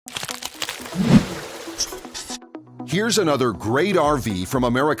Here's another great RV from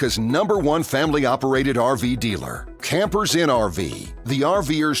America's #1 family-operated RV dealer, Campers Inn RV, the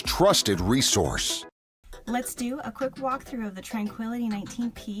RVer's trusted resource. Let's do a quick walkthrough of the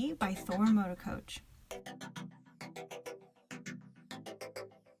Tranquility-19P by Thor Motor Coach.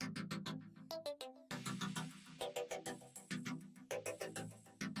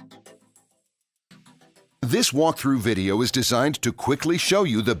 This walkthrough video is designed to quickly show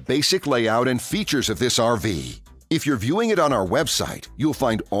you the basic layout and features of this RV. If you're viewing it on our website, you'll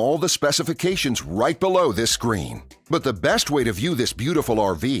find all the specifications right below this screen. But the best way to view this beautiful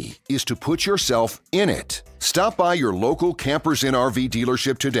RV is to put yourself in it. Stop by your local Campers Inn RV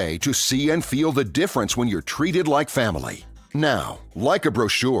dealership today to see and feel the difference when you're treated like family. Now, like a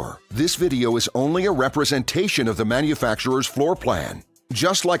brochure, this video is only a representation of the manufacturer's floor plan.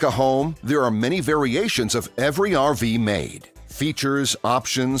 Just like a home, there are many variations of every RV made. Features,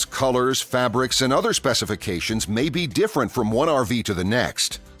 options, colors, fabrics, and other specifications may be different from one RV to the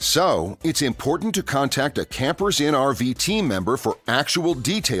next. So, it's important to contact a Campers Inn RV team member for actual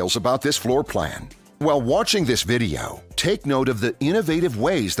details about this floor plan. While watching this video, take note of the innovative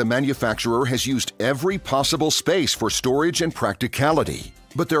ways the manufacturer has used every possible space for storage and practicality.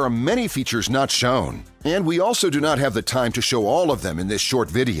 But there are many features not shown, and we also do not have the time to show all of them in this short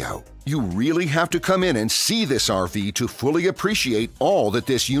video. You really have to come in and see this RV to fully appreciate all that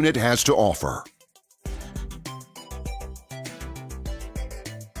this unit has to offer.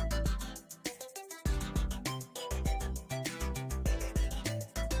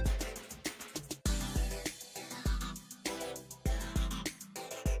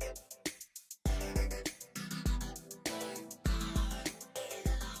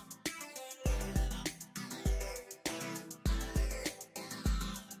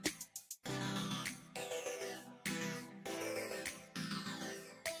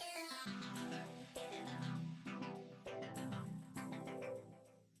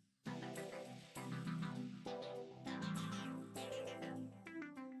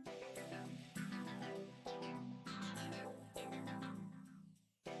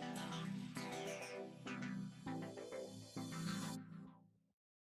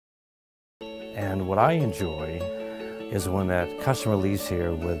 And what I enjoy is when that customer leaves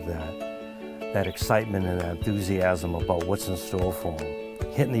here with that excitement and that enthusiasm about what's in store for them.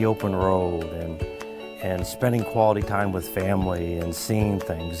 Hitting the open road and spending quality time with family and seeing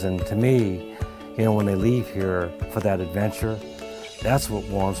things. And to me, you know, when they leave here for that adventure, that's what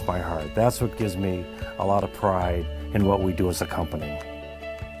warms my heart. That's what gives me a lot of pride in what we do as a company.